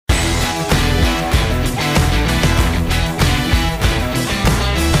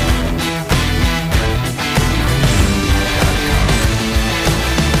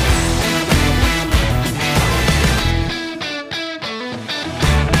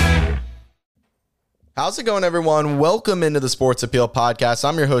How's it going, everyone? Welcome into the Sports Appeal Podcast.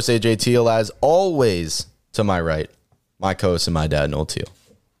 I'm your host, AJ Teal. As always, to my right, my co-host and my dad, Noel Teal.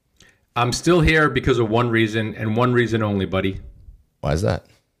 I'm still here because of one reason and one reason only, buddy. Why is that?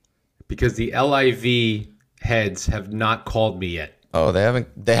 Because the LIV heads have not called me yet. Oh,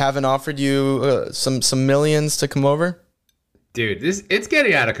 they haven't offered you some millions to come over? Dude, it's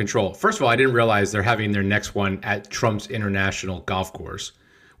getting out of control. First of all, I didn't realize they're having their next one at Trump's International Golf Course,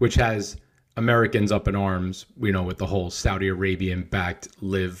 which has Americans up in arms, with the whole Saudi Arabian-backed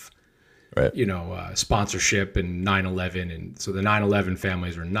live, right, sponsorship and 9/11. And so the 9/11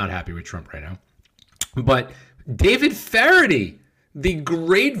 families are not happy with Trump right now. But David Faraday, the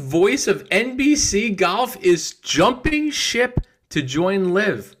great voice of NBC Golf, is jumping ship to join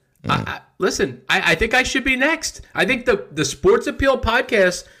Live. Listen, I think I should be next. I think the Sports Appeal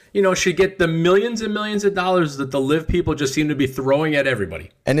Podcast, should get the millions and millions of dollars that the Live people just seem to be throwing at everybody.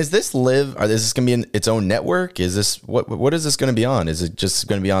 And is this Live, is this going to be in its own network? Is this, what is this going to be on? Is it just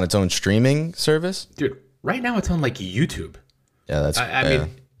going to be on its own streaming service? Dude, right now it's on like YouTube. Yeah, that's, I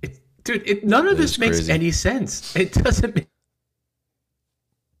mean, none of this makes any sense. It doesn't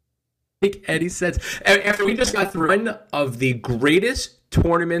make any sense. After we just got through one of the greatest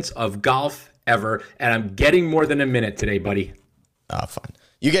tournaments of golf ever, and I'm getting more than a minute today, buddy. Fine.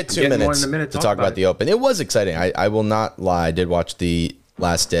 You get 2 minutes to talk about the Open. It was exciting. I will not lie. I did watch the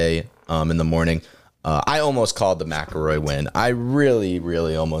last day in the morning. I almost called the McIlroy win. I really,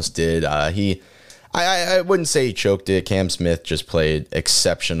 really almost did. I wouldn't say he choked it. Cam Smith just played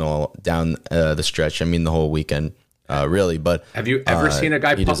exceptional down the stretch. I mean, the whole weekend, really. But have you ever seen a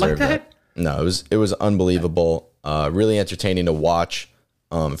guy putt like that? No, it was unbelievable. Really entertaining to watch,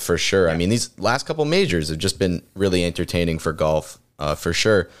 for sure. Yeah. I mean, these last couple majors have just been really entertaining for golf, for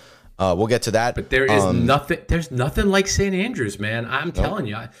sure. We'll get to that. But there is nothing. There's nothing like St. Andrews, man. I'm telling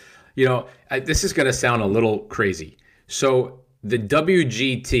you. This is going to sound a little crazy. So the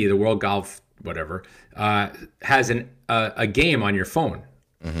WGT, the World Golf whatever, has a game on your phone,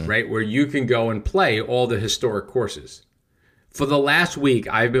 right, where you can go and play all the historic courses. For the last week,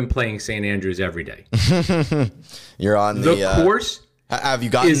 I've been playing St. Andrews every day. You're on the course. Have you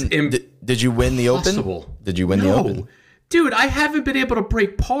gotten? Did you win the Open? Did you win the Open? Dude, I haven't been able to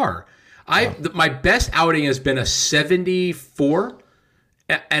break par. My best outing has been a 74,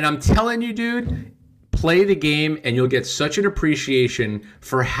 and I'm telling you, dude, play the game, and you'll get such an appreciation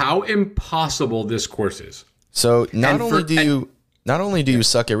for how impossible this course is. So not only do you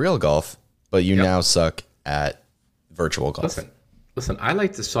suck at real golf, but you now suck at virtual golf. Listen, I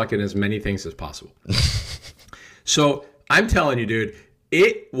like to suck in as many things as possible. So I'm telling you, dude,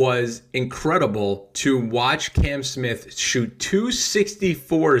 it was incredible to watch Cam Smith shoot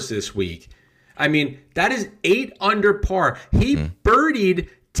 264s this week. I mean, that is 8 under par. He birdied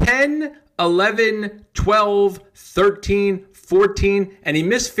 10, 11, 12, 13, 14, and he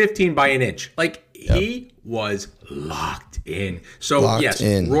missed 15 by an inch. He was locked in. So,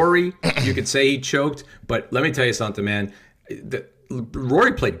 Rory, you could say he choked, but let me tell you something, man.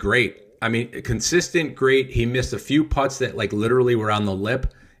 Rory played great. I mean, consistent, great. He missed a few putts that literally were on the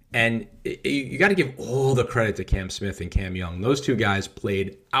lip. And you got to give all the credit to Cam Smith and Cam Young. Those two guys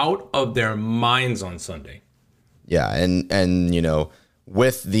played out of their minds on Sunday. Yeah, and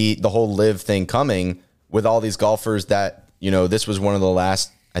with the whole live thing coming, with all these golfers that, this was one of the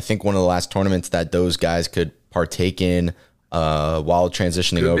last tournaments that those guys could partake in while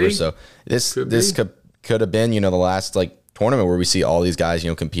transitioning over. So this could have been, the last tournament where we see all these guys,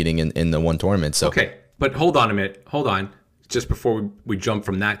 competing in the one tournament. So okay, but hold on a minute. Hold on. Just before we jump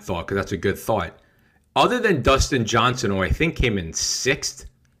from that thought, because that's a good thought. Other than Dustin Johnson, who I think came in 6th,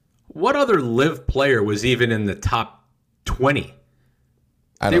 what other live player was even in the top 20?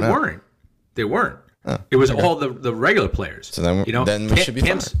 They weren't. Oh, it was all the regular players. So then we should be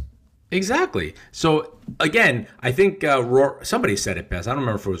fine. Exactly. So again, I think somebody said it best. I don't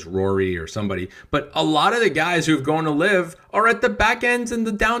remember if it was Rory or somebody, but a lot of the guys who've gone to live are at the back ends and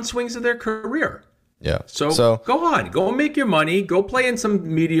the downswings of their career. Yeah. So go on, go make your money, go play in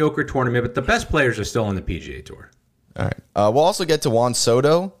some mediocre tournament, but the best players are still on the PGA Tour. All right. We'll also get to Juan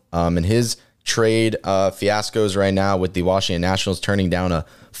Soto and his trade fiascos right now with the Washington Nationals turning down a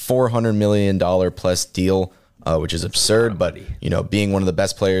 $400 million plus deal, which is absurd. But, being one of the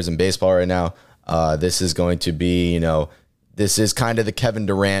best players in baseball right now, this is going to be, this is kind of the Kevin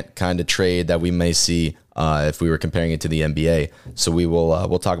Durant kind of trade that we may see if we were comparing it to the NBA. So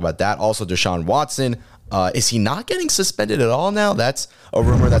we'll talk about that. Also, Deshaun Watson, is he not getting suspended at all now? That's a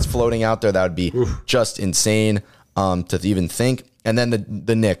rumor that's floating out there. That would be just insane to even think. And then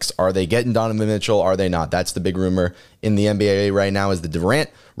the Knicks, are they getting Donovan Mitchell? Are they not? That's the big rumor in the NBA right now, is the Durant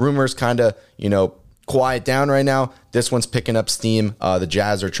rumors kind of, quiet down right now. This one's picking up steam. The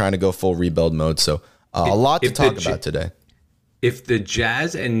Jazz are trying to go full rebuild mode. So a lot to talk about today. If the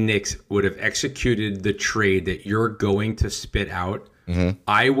Jazz and Knicks would have executed the trade that you're going to spit out,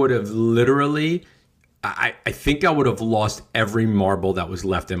 I would have literally, I think I would have lost every marble that was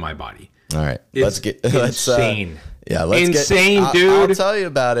left in my body. All right, It's insane. Let's insane, get, dude. I'll tell you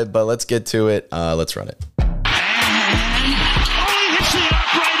about it, but let's get to it. Let's run it. He hits it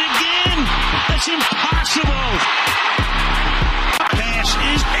upright again. That's impossible. Pass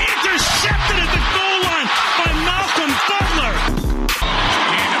is intercepted at the goal line by Malcolm Butler.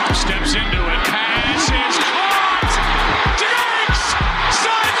 He steps into it. Pass is caught. Diggs!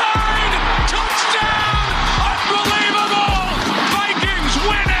 Sideline! Touchdown! Unbelievable! Vikings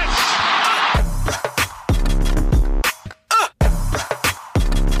win it!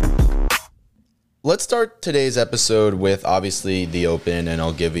 Let's start today's episode with obviously the Open, and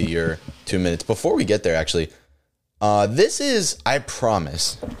I'll give you your 2 minutes. Before we get there, actually, this is, I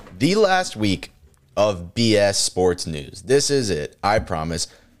promise, the last week of BS sports news. This is it. I promise.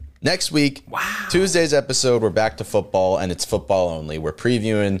 Next week, Tuesday's episode, we're back to football, and it's football only. We're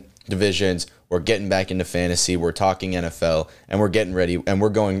previewing divisions. We're getting back into fantasy. We're talking NFL, and we're getting ready. And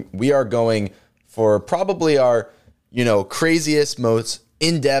we are going for probably our, craziest, most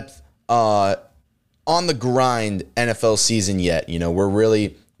in-depth, on the grind NFL season yet. We're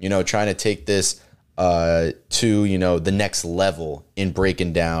really, trying to take this to, the next level in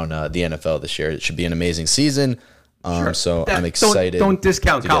breaking down the NFL this year. It should be an amazing season. So I'm excited. Don't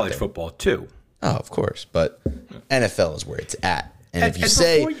discount college football too. Oh, of course. But NFL is where it's at. And if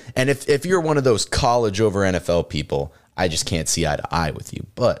you if you're one of those college over NFL people, I just can't see eye to eye with you,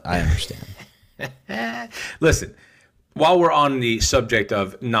 but I understand. Listen, while we're on the subject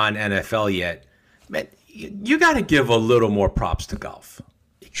of non-NFL yet, man, you got to give a little more props to golf.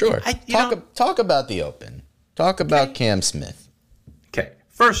 Sure. Talk about the Open. Talk about Cam Smith. Okay.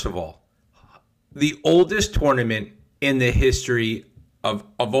 First of all, the oldest tournament in the history of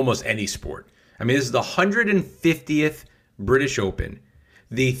almost any sport. I mean, this is the 150th British Open,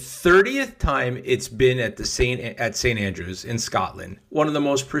 the 30th time it's been at St Andrews in Scotland, one of the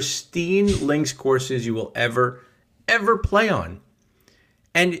most pristine links courses you will ever play on.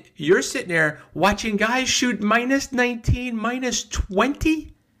 And you're sitting there watching guys shoot -19,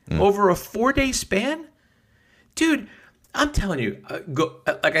 -20 over a 4-day span? Dude, I'm telling you,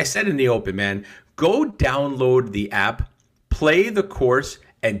 like I said in the Open, man, go download the app, play the course,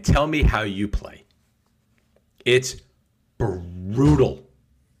 and tell me how you play. It's brutal.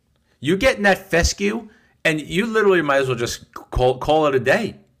 You get in that fescue, and you literally might as well just call it a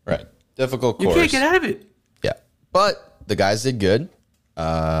day. Right. Difficult course. You can't get out of it. Yeah. But the guys did good.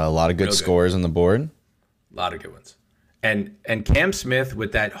 A lot of good scores on the board. A lot of good ones. And Cam Smith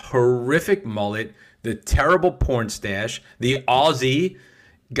with that horrific mullet, the terrible porn stash, the Aussie,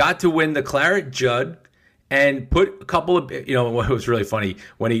 got to win the Claret Jug and put a couple of, it was really funny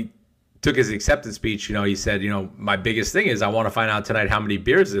when he took his acceptance speech, he said, my biggest thing is I want to find out tonight how many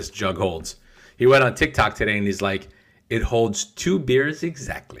beers this jug holds. He went on TikTok today and he's like, it holds 2 beers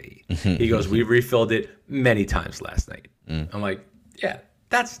exactly. He goes, we refilled it many times last night. I'm like, yeah,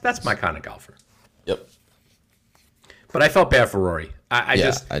 that's my kind of golfer. Yep. But I felt bad for Rory. I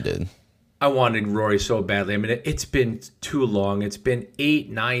did. I wanted Rory so badly. I mean, it's been too long. It's been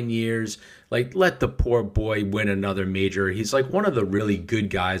 8-9 years. Like, let the poor boy win another major. He's like one of the really good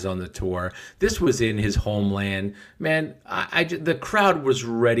guys on the tour. This was in his homeland. Man, the crowd was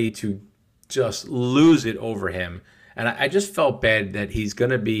ready to just lose it over him. And I just felt bad that he's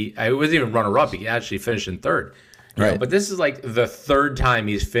going to be – I wasn't even runner-up. He actually finished in third. Right. But this is like the third time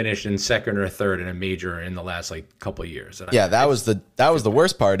he's finished in second or third in a major in the last couple of years. And that was the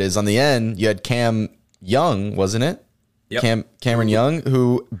worst part is on the end you had Cam Young, wasn't it? Yep. Cameron Young,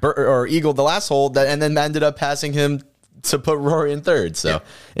 who eagled the last hole and then ended up passing him to put Rory in third. So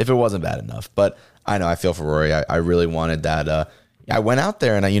if it wasn't bad enough, but I know I feel for Rory. I really wanted that. I went out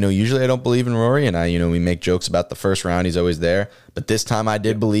there and usually I don't believe in Rory and we make jokes about the first round. He's always there, but this time I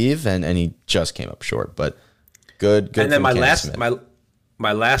did believe and he just came up short, but Good. And then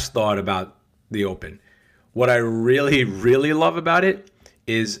my last thought about the Open, what I really, really love about it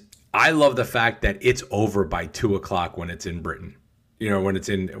is I love the fact that it's over by 2:00 when it's in Britain, when it's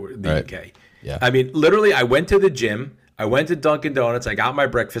in the UK. Yeah. I mean, literally, I went to the gym. I went to Dunkin' Donuts. I got my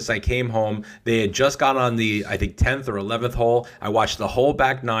breakfast. I came home. They had just gone on the, I think, 10th or 11th hole. I watched the whole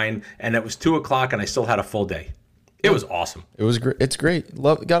back 9, and it was 2:00, and I still had a full day. It was awesome. It was great. It's great.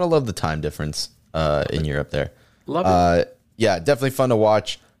 Gotta love the time difference in Europe there. Love it. Yeah, definitely fun to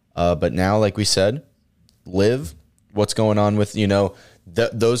watch. But now, like we said, what's going on with,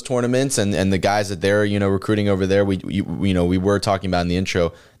 those tournaments and the guys that they're, recruiting over there, we were talking about in the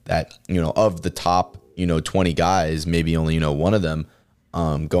intro that, of the top, 20 guys, maybe only, one of them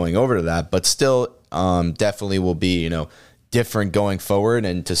going over to that, but still definitely will be, different going forward,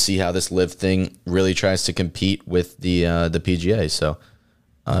 and to see how this live thing really tries to compete with the PGA. So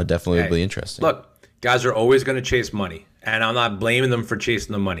definitely will be interesting. Look, guys are always going to chase money, and I'm not blaming them for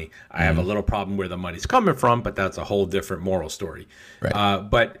chasing the money. I have a little problem where the money's coming from, but that's a whole different moral story. Right.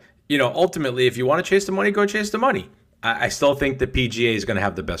 But ultimately, if you want to chase the money, go chase the money. I still think the PGA is going to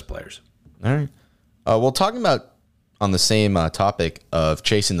have the best players. All right. Well, talking about on the same topic of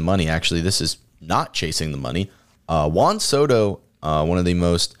chasing the money, actually, this is not chasing the money. Juan Soto, one of the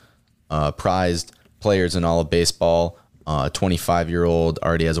most prized players in all of baseball, 25-year-old,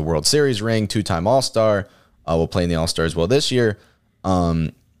 already has a World Series ring, 2-time All-Star, will play in the All-Star as well this year.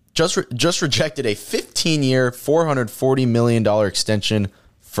 Just rejected a 15-year, $440 million extension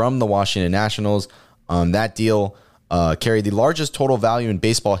from the Washington Nationals. That deal carried the largest total value in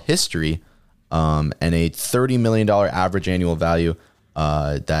baseball history, and a $30 million average annual value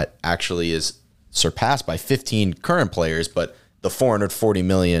that actually is surpassed by 15 current players, but the $440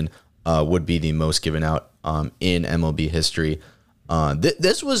 million would be the most given out in MLB history.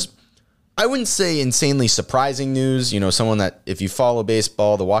 This was, I wouldn't say insanely surprising news. Someone that, if you follow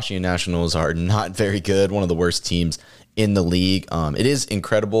baseball, the Washington Nationals are not very good, one of the worst teams in the league. It is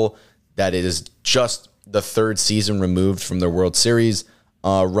incredible that it is just the third season removed from their World Series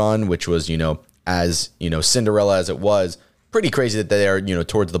run, which was, as Cinderella as it was. Pretty crazy that they are,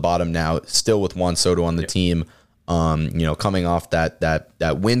 towards the bottom now, still with Juan Soto on the team, coming off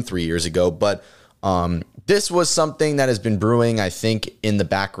that win 3 years ago. But this was something that has been brewing, I think, in the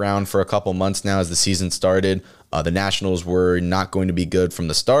background for a couple months now as the season started. The Nationals were not going to be good from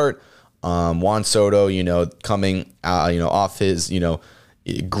the start. Juan Soto, coming out, off his,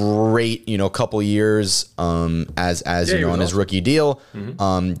 great, couple years as on his rookie deal.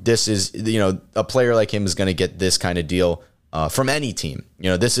 This is, a player like him is going to get this kind of deal from any team.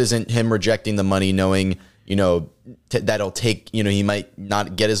 This isn't him rejecting the money knowing, that'll take, he might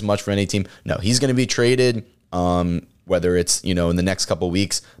not get as much for any team. No, he's going to be traded, whether it's, in the next couple of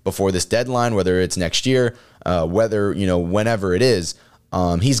weeks before this deadline, whether it's next year, whether, whenever it is,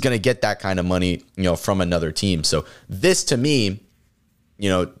 he's going to get that kind of money, from another team. So this to me,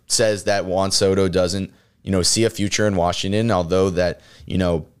 says that Juan Soto doesn't, see a future in Washington, although that,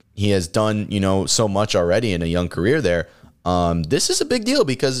 he has done, so much already in a young career there. This is a big deal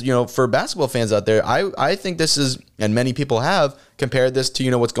because, for basketball fans out there, I think this is, and many people have compared this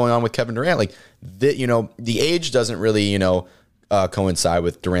to, what's going on with Kevin Durant. Like, the age doesn't really, coincide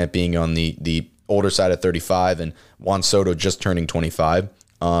with Durant being on the older side of 35 and Juan Soto just turning 25.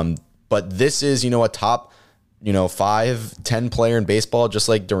 But this is, a top, 5-10 player in baseball, just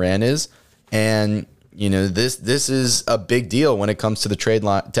like Durant is. And, this is a big deal when it comes to the trade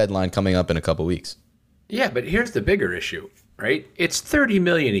deadline coming up in a couple weeks. Yeah, but here's the bigger issue, right? It's $30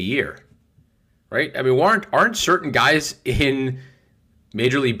 million a year, right? I mean, aren't certain guys in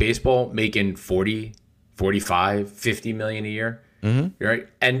Major League Baseball making 40, 45, 50 million a year, right?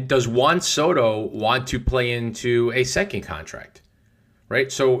 And does Juan Soto want to play into a second contract, right?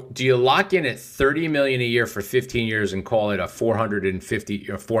 So do you lock in at $30 million a year for 15 years and call it a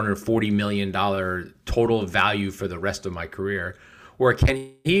 $440 million total value for the rest of my career? Or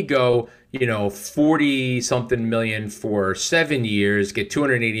can he go, 40 something million for 7 years, get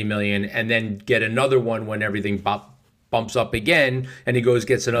 280 million, and then get another one when everything bumps up again, and he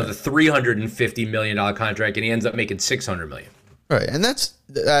gets another $350 million contract, and he ends up making 600 million. Right, and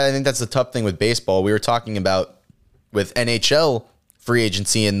I think that's the tough thing with baseball. We were talking about with NHL free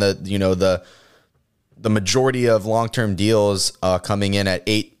agency and the majority of long-term deals coming in at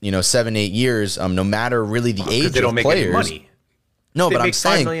 7, 8 years. No matter really the age they don't of make players. Any money. No, they but make I'm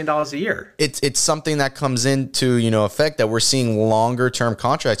saying $5 million a year. It's something that comes into effect that we're seeing longer term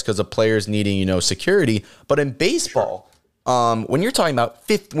contracts because of players needing security. But in baseball, when you're talking about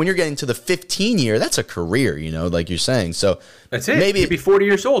when you're getting to the 15 year, that's a career, like you're saying. So that's it. Maybe he'd be 40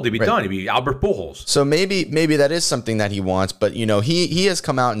 years old. He'd be done. He'd be Albert Pujols. So maybe that is something that he wants. But he has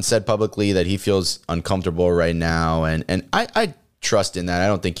come out and said publicly that he feels uncomfortable right now, and I trust in that. I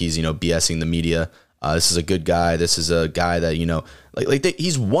don't think he's BSing the media. This is a good guy. This is a guy that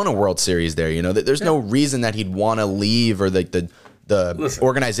he's won a World Series there. There's no reason that he'd want to leave or the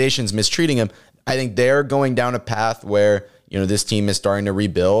organization's mistreating him. I think they're going down a path where this team is starting to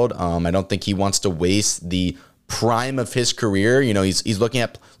rebuild. I don't think he wants to waste the prime of his career. He's look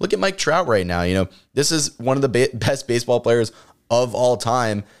at Mike Trout right now. This is one of the best baseball players of all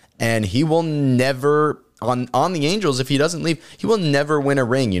time, and he will never on the Angels, if he doesn't leave, he will never win a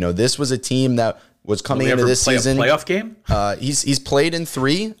ring. This was a team that was coming into this season. A playoff game? He's played in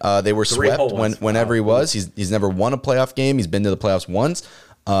 3. They were swept whenever he was. He's never won a playoff game. He's been to the playoffs once.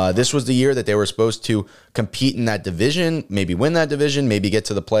 This was the year that they were supposed to compete in that division, maybe win that division, maybe get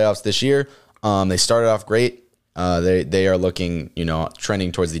to the playoffs this year. They started off great. They are looking,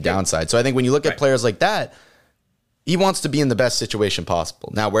 trending towards the downside. So I think when you look at players like that, he wants to be in the best situation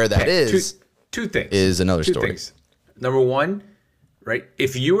possible. Now, where that is, two things is another story. Things. Number one, right?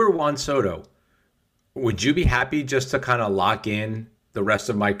 If you were Juan Soto, would you be happy just to kind of lock in the rest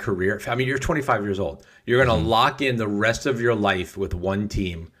of my career? I mean, you're 25 years old. You're going to lock in the rest of your life with one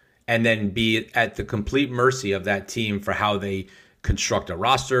team and then be at the complete mercy of that team for how they construct a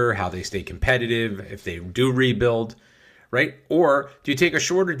roster, how they stay competitive, if they do rebuild, right? Or do you take a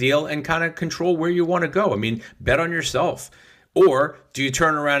shorter deal and kind of control where you want to go? I mean, bet on yourself. Or do you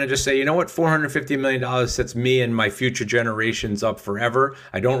turn around and just say, you know what, $450 million sets me and my future generations up forever.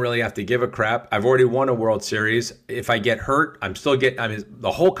 I don't really have to give a crap. I've already won a World Series. If I get hurt,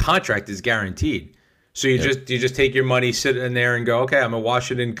 the whole contract is guaranteed. So you just take your money, sit in there and go, okay, I'm a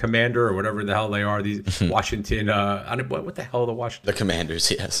Washington Commander or whatever the hell they are. These Washington, what the hell are the Washington? The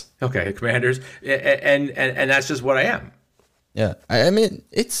Commanders, yes. Okay, Commanders, and that's just what I am. Yeah, I mean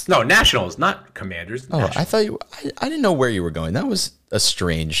it's Nationals, not Commanders. Oh, Nationals. I thought I didn't know where you were going. That was a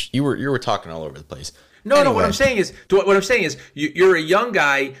strange. You were talking all over the place. No. What I'm saying is, you're a young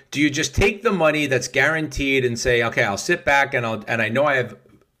guy. Do you just take the money that's guaranteed and say, okay, I'll sit back and I know I have,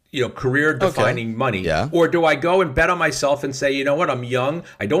 career defining money. Yeah. Or do I go and bet on myself and say, you know what, I'm young.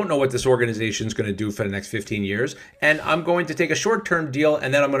 I don't know what this organization is going to do for the next 15 years, and I'm going to take a short term deal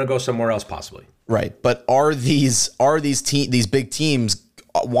and then I'm going to go somewhere else possibly. Right. But are these big teams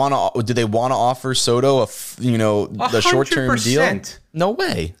do they want to offer Soto the short term deal? No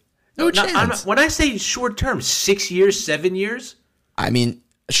way. No chance. When I say short term, 6 years, 7 years. I mean,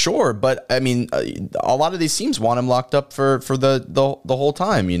 sure, but I mean, a lot of these teams want him locked up for the whole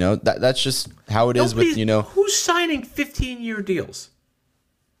time. That's just how it is with who's signing 15-year deals.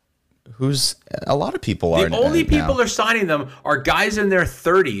 A lot of people are. The only people are signing them are guys in their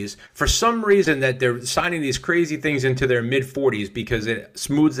 30s. For some reason, that they're signing these crazy things into their mid 40s because it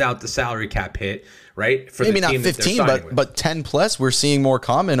smooths out the salary cap hit, right? For maybe the not team 15, but 10 plus. We're seeing more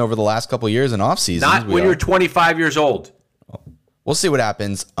common over the last couple of years in off seasons. Not when you're 25 years old. We'll see what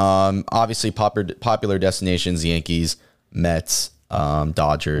happens. Obviously, popular destinations: Yankees, Mets,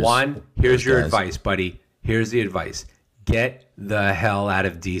 Dodgers. Juan, here's your advice, buddy. Here's the advice: get the hell out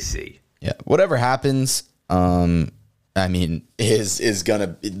of DC. Yeah, whatever happens, I mean, is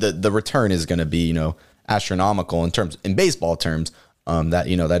gonna the return is gonna be astronomical in baseball terms.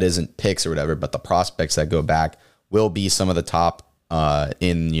 That isn't picks or whatever, but the prospects that go back will be some of the top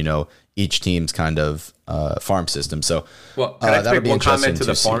in each team's kind of farm system. So, well, can I make one comment to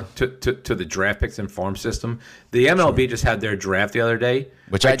the farm to the draft picks and farm system? The MLB just had their draft the other day,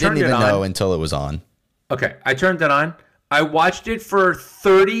 which I didn't even know until it was on. Okay, I turned it on. I watched it for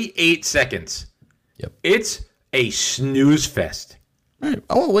 38 seconds. Yep, it's a snooze fest. Right.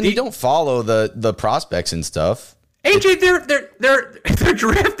 Oh, when you don't follow the prospects and stuff, AJ, they're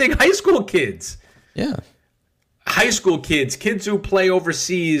drafting high school kids. Yeah. High school kids who play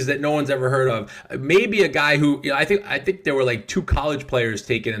overseas that no one's ever heard of. Maybe a guy who I think there were like 2 college players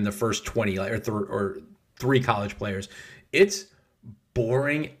taken in the first 20, or 3 college players. It's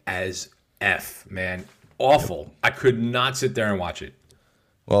boring as F, man. Awful. I could not sit there and watch it.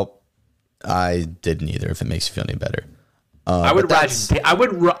 Well, I didn't either. If it makes you feel any better, I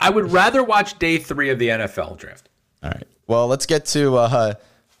would rather watch day 3 of the NFL draft. All right. Well, let's get to.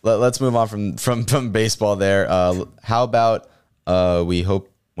 Let's move on from baseball there. How about we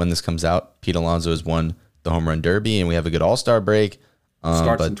hope when this comes out, Pete Alonso has won the home run derby and we have a good All-Star break.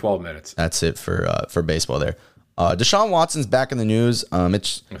 Starts in 12 minutes. That's it for baseball there. Deshaun Watson's back in the news.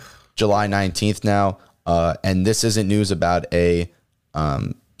 It's July 19th now, and this isn't news about a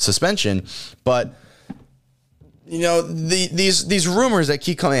suspension, but these rumors that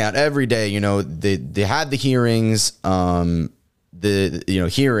keep coming out every day. They had the hearings.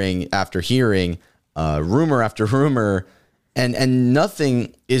 Hearing after hearing, rumor after rumor, and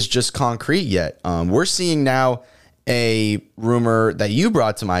nothing is just concrete yet. We're seeing now a rumor that you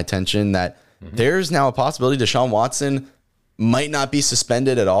brought to my attention that there's now a possibility Deshaun Watson might not be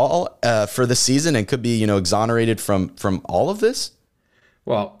suspended at all for the season and could be exonerated from all of this.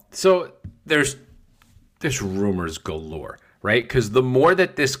 Well, so there's rumors galore. Right? Because the more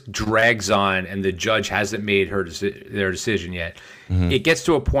that this drags on and the judge hasn't made their decision yet, it gets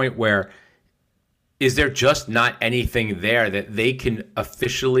to a point where is there just not anything there that they can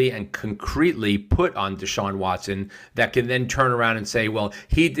officially and concretely put on Deshaun Watson that can then turn around and say, well,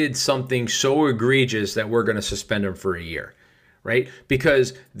 he did something so egregious that we're going to suspend him for a year, right?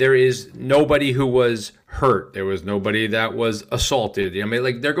 Because there is nobody who was hurt. There was nobody that was assaulted. I mean,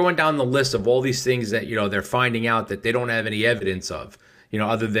 like, they're going down the list of all these things that, they're finding out that they don't have any evidence of,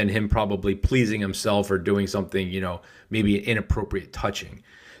 other than him probably pleasing himself or doing something, maybe inappropriate touching.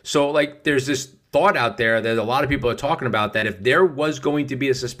 So, like, there's this thought out there that a lot of people are talking about that if there was going to be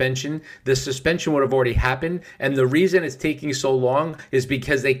a suspension, the suspension would have already happened. And the reason it's taking so long is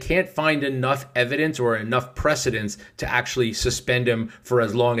because they can't find enough evidence or enough precedence to actually suspend him for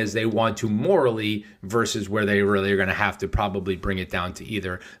as long as they want to morally, versus where they really are going to have to probably bring it down to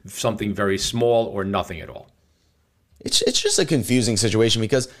either something very small or nothing at all. It's just a confusing situation,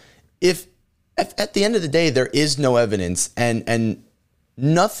 because if at the end of the day there is no evidence and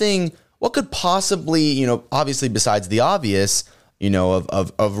nothing, what could possibly, obviously besides the obvious,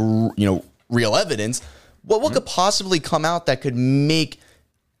 of real evidence, what could possibly come out that could make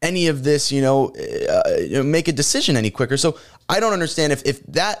any of this, make a decision any quicker? So I don't understand if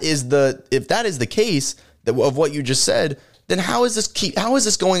that is the case of what you just said, then how is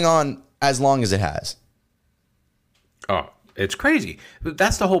this going on as long as it has? Oh, it's crazy.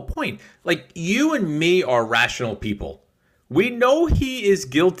 That's the whole point. Like, you and me are rational people. We know he is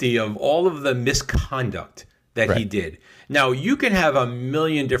guilty of all of the misconduct that he did. Now, you can have a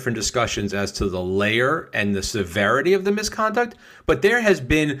million different discussions as to the layer and the severity of the misconduct, but there has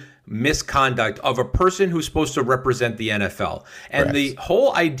been misconduct of a person who's supposed to represent the NFL. And the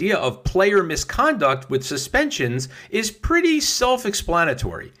whole idea of player misconduct with suspensions is pretty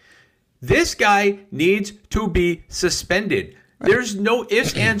self-explanatory. This guy needs to be suspended. There's no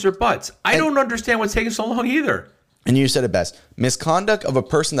ifs, ands, or buts. I don't understand what's taking so long either. And you said it best. Misconduct of a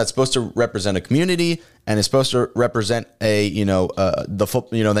person that's supposed to represent a community and is supposed to represent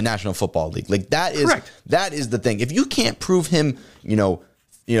the National Football League. Like, that is correct. That is the thing. If you can't prove him,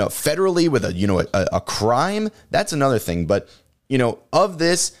 federally with a crime, that's another thing. But of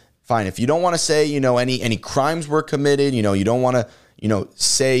this, fine. If you don't want to say any crimes were committed, you don't want to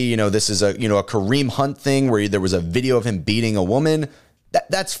say this is a Kareem Hunt thing where there was a video of him beating a woman.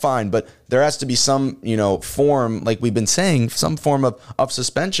 That's fine, but there has to be some, form, like we've been saying, some form of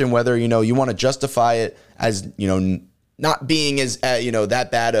suspension, whether, you want to justify it as, not being as, that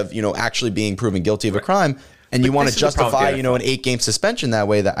bad of, actually being proven guilty of a crime. And you want to justify, an 8-game suspension that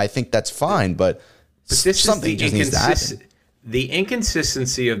way, that I think that's fine, but this something just needs to happen. The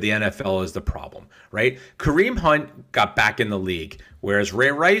inconsistency of the NFL is the problem, right? Kareem Hunt got back in the league, whereas Ray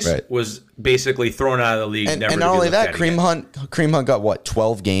Rice was basically thrown out of the league. And not only that, Kareem Hunt got what,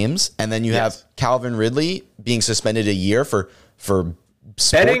 12 games, and then you have Calvin Ridley being suspended a year for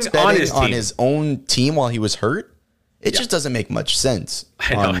sports betting on his own team while he was hurt. It just doesn't make much sense.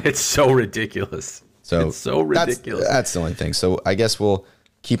 I know, it's so ridiculous. It's so ridiculous. That's the only thing. So I guess we'll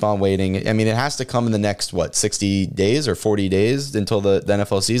keep on waiting. I mean, it has to come in the next, 60 days or 40 days until the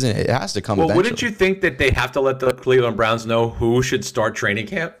NFL season. It has to come eventually. Wouldn't you think that they have to let the Cleveland Browns know who should start training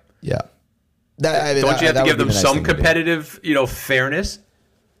camp? Yeah. Don't you have to give them some competitive, fairness?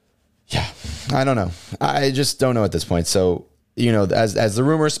 Yeah. I don't know. I just don't know at this point. So, as the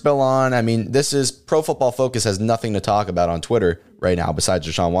rumors spill on, I mean, this is Pro Football Focus has nothing to talk about on Twitter right now besides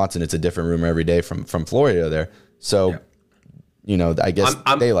Deshaun Watson. It's a different rumor every day from Florida there. So, I guess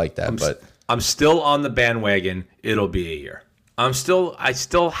they like that, but I'm still on the bandwagon. It'll be a year. I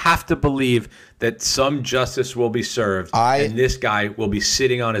still have to believe that some justice will be served, and this guy will be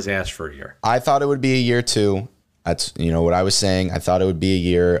sitting on his ass for a year. I thought it would be a year too. That's what I was saying. I thought it would be a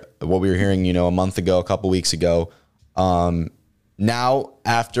year. What we were hearing, a month ago, a couple weeks ago. Now,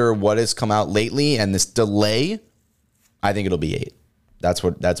 after what has come out lately and this delay, I think it'll be 8.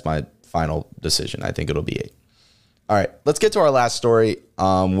 That's my final decision. I think it'll be 8. All right, let's get to our last story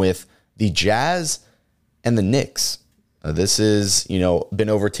with the Jazz and the Knicks. This is, been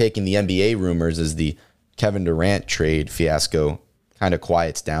overtaking the NBA rumors as the Kevin Durant trade fiasco kind of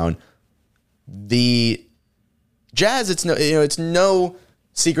quiets down. The Jazz, it's no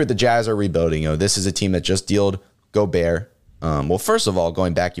secret the Jazz are rebuilding. This is a team that just dealed Gobert. Well, first of all,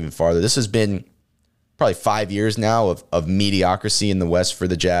 going back even farther, this has been probably 5 years now of mediocrity in the West for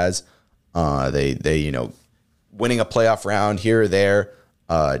the Jazz. They winning a playoff round here or there,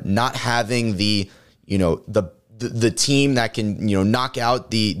 not having the team that can knock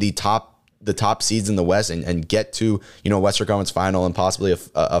out the top seeds in the West and get to Western Conference final and possibly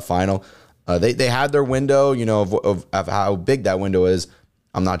a final. They had their window, of how big that window is.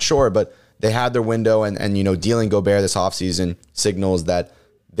 I'm not sure, but they had their window, and dealing Gobert this offseason signals that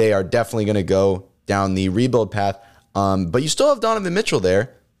they are definitely going to go down the rebuild path. But you still have Donovan Mitchell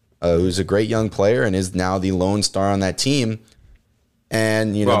there, who's a great young player and is now the lone star on that team.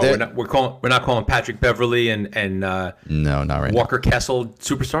 And we're not calling Patrick Beverly and no, not right Walker Kessel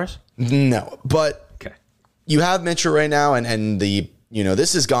superstars. No, but Okay. You have Mitchell right now, and the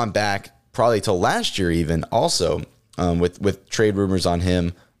this has gone back probably till last year even also with trade rumors on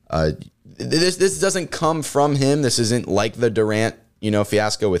him. This doesn't come from him. This isn't like the Durant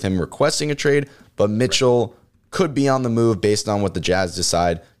fiasco with him requesting a trade, but Mitchell could be on the move based on what the Jazz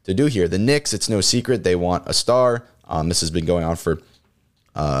decide to do here. The Knicks, it's no secret, they want a star. This has been going on for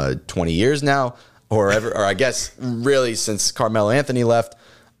 20 years now, or I guess really since Carmelo Anthony left.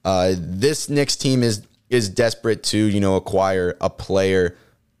 This Knicks team is desperate to acquire a player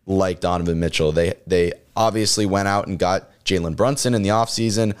like Donovan Mitchell. They obviously went out and got Jalen Brunson in the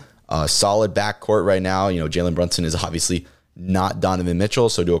offseason. Solid backcourt right now. Jalen Brunson is obviously not Donovan Mitchell,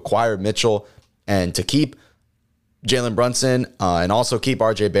 so to acquire Mitchell and to keep Jalen Brunson and also keep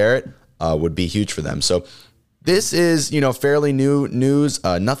RJ Barrett would be huge for them. So this is fairly new news.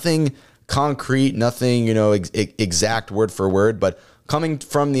 Nothing concrete, nothing exact word for word, but coming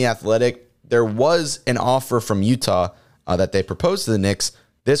from The Athletic, there was an offer from Utah that they proposed to the Knicks.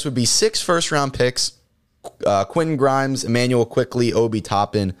 This would be 6 first-round picks, Quentin Grimes, Emmanuel Quickley, Obi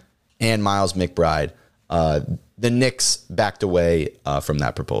Toppin, and Miles McBride. The Knicks backed away from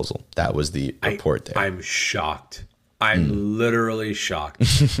that proposal. That was the report there. I'm shocked. I'm literally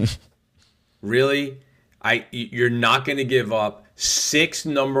shocked. Really? You're not going to give up 6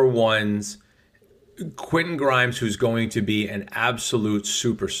 number ones, Quentin Grimes, who's going to be an absolute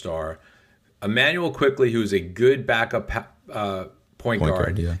superstar, Emmanuel Quickley, who's a good backup point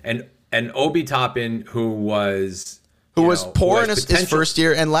guard, yeah. and Obi Toppin, who was poor in his first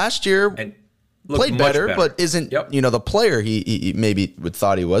year and last year and played better, but isn't the player he maybe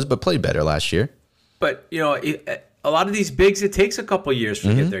thought he was, but played better last year. But a lot of these bigs, it takes a couple years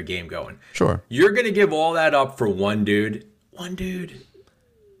to get their game going. Sure, you're going to give all that up for one dude.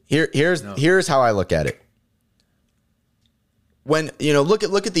 Here's how I look at it. When look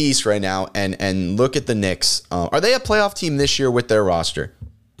at the East right now and look at the Knicks. Are they a playoff team this year with their roster?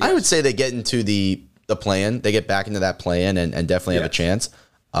 Yes. I would say they get into the play-in. They get back into that play-in and definitely have a chance.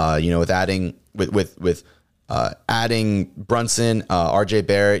 With adding Brunson, RJ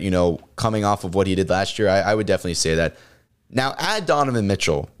Barrett, coming off of what he did last year, I would definitely say that. Now add Donovan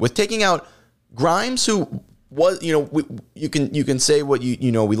Mitchell with taking out Grimes, who was you can say what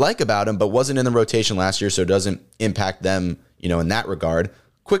we like about him, but wasn't in the rotation last year, so it doesn't impact them in that regard.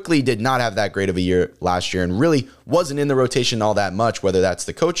 Quickly did not have that great of a year last year and really wasn't in the rotation all that much, whether that's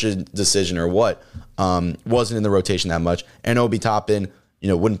the coach's decision or what. Wasn't in the rotation that much. And Obi Toppin,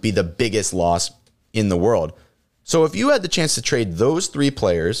 wouldn't be the biggest loss in the world. So if you had the chance to trade those 3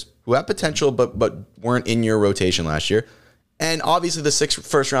 players who have potential but weren't in your rotation last year, and obviously the 6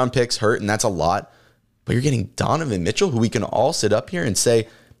 first-round picks hurt, and that's a lot, but you're getting Donovan Mitchell, who we can all sit up here and say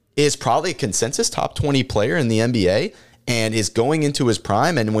is probably a consensus top 20 player in the NBA, and is going into his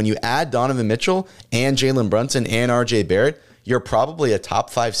prime. And when you add Donovan Mitchell and Jalen Brunson and RJ Barrett, you're probably a top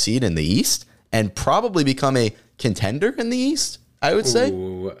 5 seed in the East and probably become a contender in the East, I would say.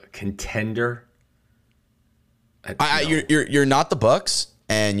 Ooh, contender? You're not the Bucks,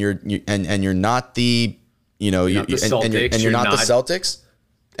 and you're not the you're not the Celtics,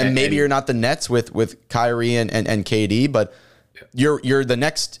 and maybe you're not the Nets with Kyrie and KD, but you're the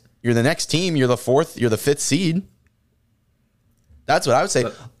next team. You're the 4th, you're the 5th seed. That's what I would say.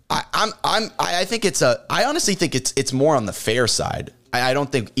 I honestly think it's more on the fair side. I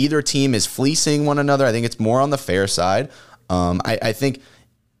don't think either team is fleecing one another. I think it's more on the fair side. I think,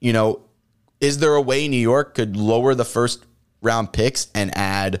 is there a way New York could lower the first round picks and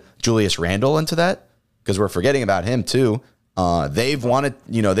add Julius Randle into that? Because we're forgetting about him too. They've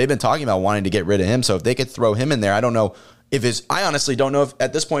been talking about wanting to get rid of him. So if they could throw him in there, I don't know I honestly don't know if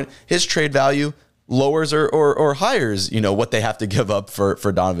at this point his trade value lowers or hires, what they have to give up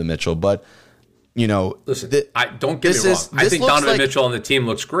for Donovan Mitchell. But, listen, I don't get me wrong. I think Donovan Mitchell on the team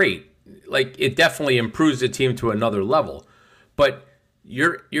looks great. Like, it definitely improves the team to another level. But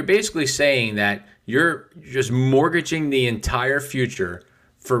you're basically saying that you're just mortgaging the entire future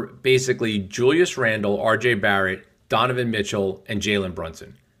for basically Julius Randle, RJ Barrett, Donovan Mitchell, and Jalen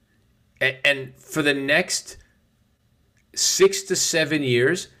Brunson. And for the next 6 to 7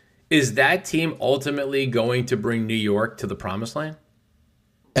 years, is that team ultimately going to bring New York to the promised land?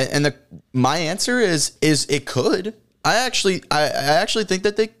 And my answer is it could. I actually think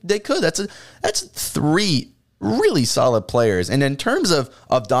that they could. That's 3 really solid players. And in terms of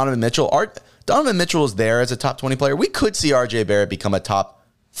Donovan Mitchell, Donovan Mitchell is there as a top 20 player. We could see RJ Barrett become a top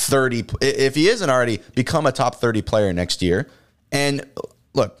 30, if he isn't already, become a top 30 player next year. And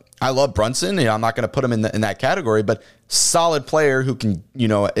look, I love Brunson. I'm not going to put him in that category, but solid player who can,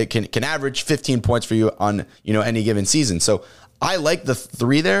 can average 15 points for you on, any given season. So I like the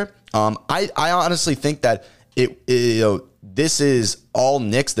 3 there. I honestly think that this is all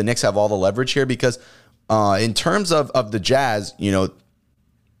Knicks. The Knicks have all the leverage here because in terms of the Jazz,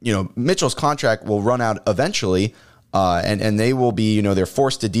 Mitchell's contract will run out eventually, and they will be, they're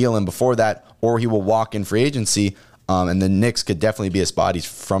forced to deal him before that, or he will walk in free agency. And the Knicks could definitely be a spot. He's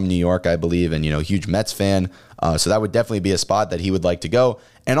from New York, I believe, and huge Mets fan. So that would definitely be a spot that he would like to go.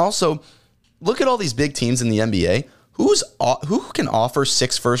 And also, look at all these big teams in the NBA. Who can offer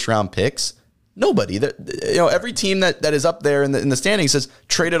 6 first-round picks? Nobody. Every team that is up there in the standings has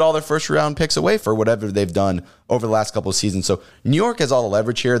traded all their first-round picks away for whatever they've done over the last couple of seasons. So New York has all the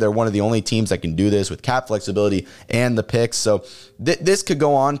leverage here. They're one of the only teams that can do this with cap flexibility and the picks. So this could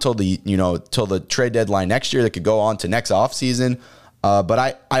go on till the trade deadline next year. That could go on to next offseason.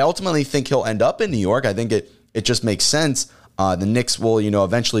 But I ultimately think he'll end up in New York. I think it just makes sense. The Knicks will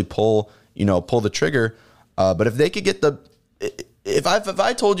eventually pull the trigger. But if they could get if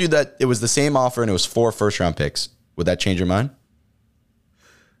I told you that it was the same offer and it was 4 first-round picks, would that change your mind?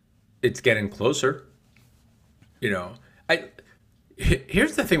 It's getting closer. Here's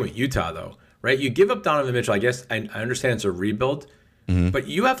the thing with Utah, though, right? You give up Donovan Mitchell. I guess I understand it's a rebuild, but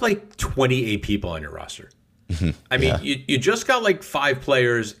you have like 28 people on your roster. I mean, you just got like 5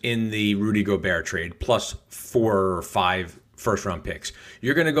 players in the Rudy Gobert trade plus 4 or 5 first-round picks.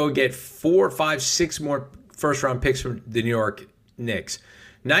 You're going to go get 4, 5, 6 more first-round picks from the New York Knicks.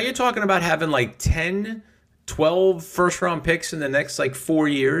 Now you're talking about having like 10, 12 first-round picks in the next like 4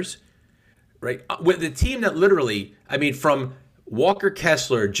 years, right? With the team that literally, from Walker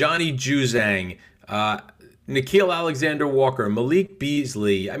Kessler, Johnny Juzang, Nickeil Alexander-Walker, Malik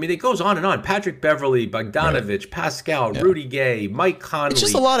Beasley. It goes on and on. Patrick Beverly, Bogdanovich, Pascal, Rudy Gay, Mike Conley. It's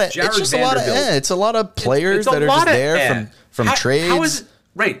just a lot of. It's a lot of players that are just there from trades.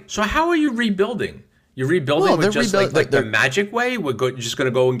 Right. So how are you rebuilding? You're rebuilding with just like the Magic way? You're just going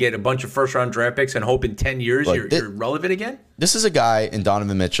to go and get a bunch of first-round draft picks and hope in 10 years you're relevant again? This is a guy in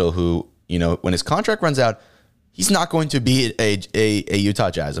Donovan Mitchell who, when his contract runs out, he's not going to be a Utah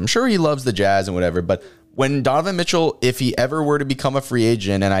Jazz. I'm sure he loves the Jazz and whatever, but when Donovan Mitchell, if he ever were to become a free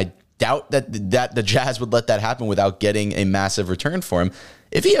agent, and I doubt that the Jazz would let that happen without getting a massive return for him,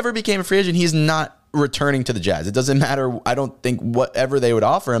 if he ever became a free agent, he's not returning to the Jazz. It doesn't matter. I don't think whatever they would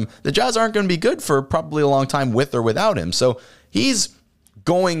offer him, the Jazz aren't going to be good for probably a long time with or without him. So he's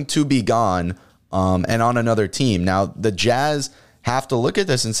going to be gone and on another team. Now, the Jazz have to look at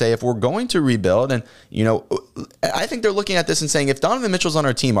this and say, if we're going to rebuild, and I think they're looking at this and saying, if Donovan Mitchell's on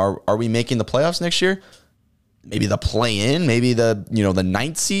our team, are we making the playoffs next year? Maybe the play-in, maybe the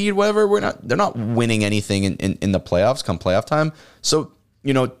 9th seed, whatever. They're not winning anything in the playoffs come playoff time. So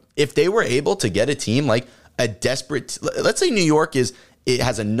if they were able to get a team like a desperate, let's say New York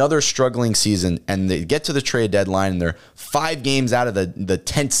has another struggling season and they get to the trade deadline and they're 5 games out of the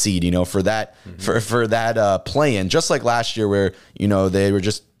 10th seed, for that for that play-in, just like last year where they were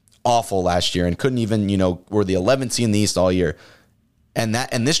just awful last year and couldn't even were the 11th seed in the East all year, and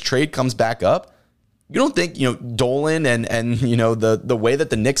this trade comes back up. You don't think Dolan and the way that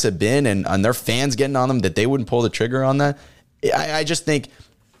the Knicks have been and their fans getting on them, that they wouldn't pull the trigger on that? I just think.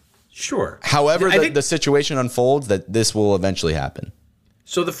 Sure. However, the situation unfolds, that this will eventually happen.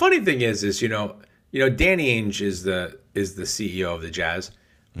 So the funny thing is Danny Ainge is the CEO of the Jazz,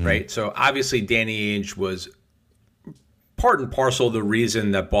 right? So obviously Danny Ainge was part and parcel the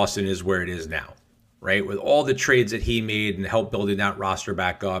reason that Boston is where it is now, right? With all the trades that he made and helped building that roster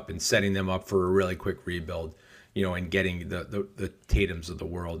back up and setting them up for a really quick rebuild, and getting the Tatums of the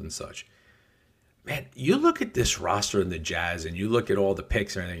world and such. Man, you look at this roster in the Jazz and you look at all the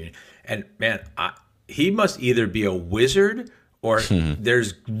picks and everything, and man, he must either be a wizard or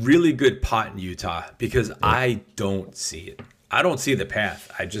there's really good pot in Utah, because I don't see it. I don't see the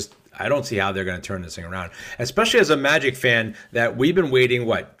path. I don't see how they're going to turn this thing around, especially as a Magic fan that we've been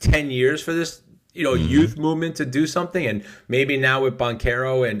waiting, 10 years for this, youth movement to do something. And maybe now with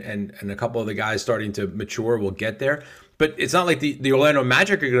Banchero and a couple of the guys starting to mature, we'll get there. But it's not like the Orlando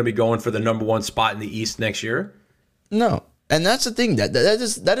Magic are going to be going for the number 1 spot in the East next year. No. And that's the thing.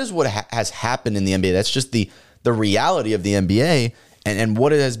 That is what has happened in the NBA. That's just the reality of the NBA. And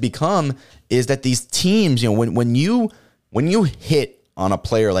what it has become is that these teams, when you hit on a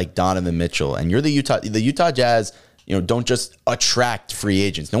player like Donovan Mitchell, and you're the Utah Jazz, don't just attract free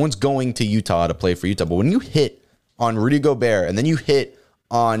agents. No one's going to Utah to play for Utah. But when you hit on Rudy Gobert and then you hit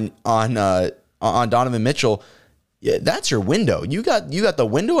on Donovan Mitchell, yeah, that's your window. You got the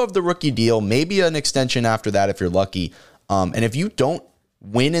window of the rookie deal, maybe an extension after that if you're lucky. And if you don't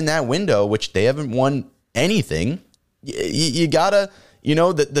win in that window, which they haven't won anything, you gotta,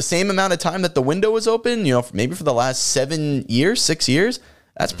 the same amount of time that the window was open, maybe for the last 6 years,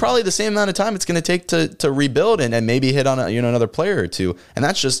 that's probably the same amount of time it's going to take to rebuild and maybe hit on another player or two. And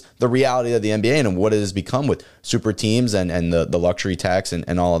that's just the reality of the NBA and what it has become with super teams and the luxury tax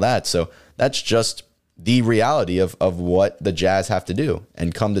and all of that. So that's just the reality of what the Jazz have to do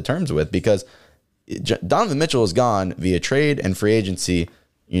and come to terms with, because Donovan Mitchell is gone via trade and free agency,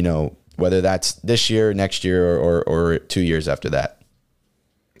 whether that's this year, next year, or 2 years after that.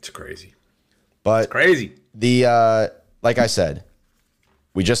 It's crazy. But it's crazy. Like I said,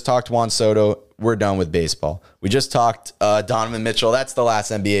 we just talked Juan Soto. We're done with baseball. We just talked Donovan Mitchell. That's the last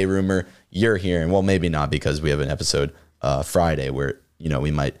NBA rumor you're hearing. Well, maybe not, because we have an episode Friday where,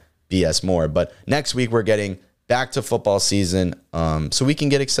 we might BS more. But next week we're getting back to football season, so we can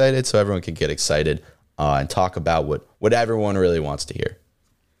get excited, so everyone can get excited and talk about what everyone really wants to hear.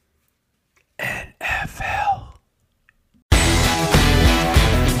 NFL.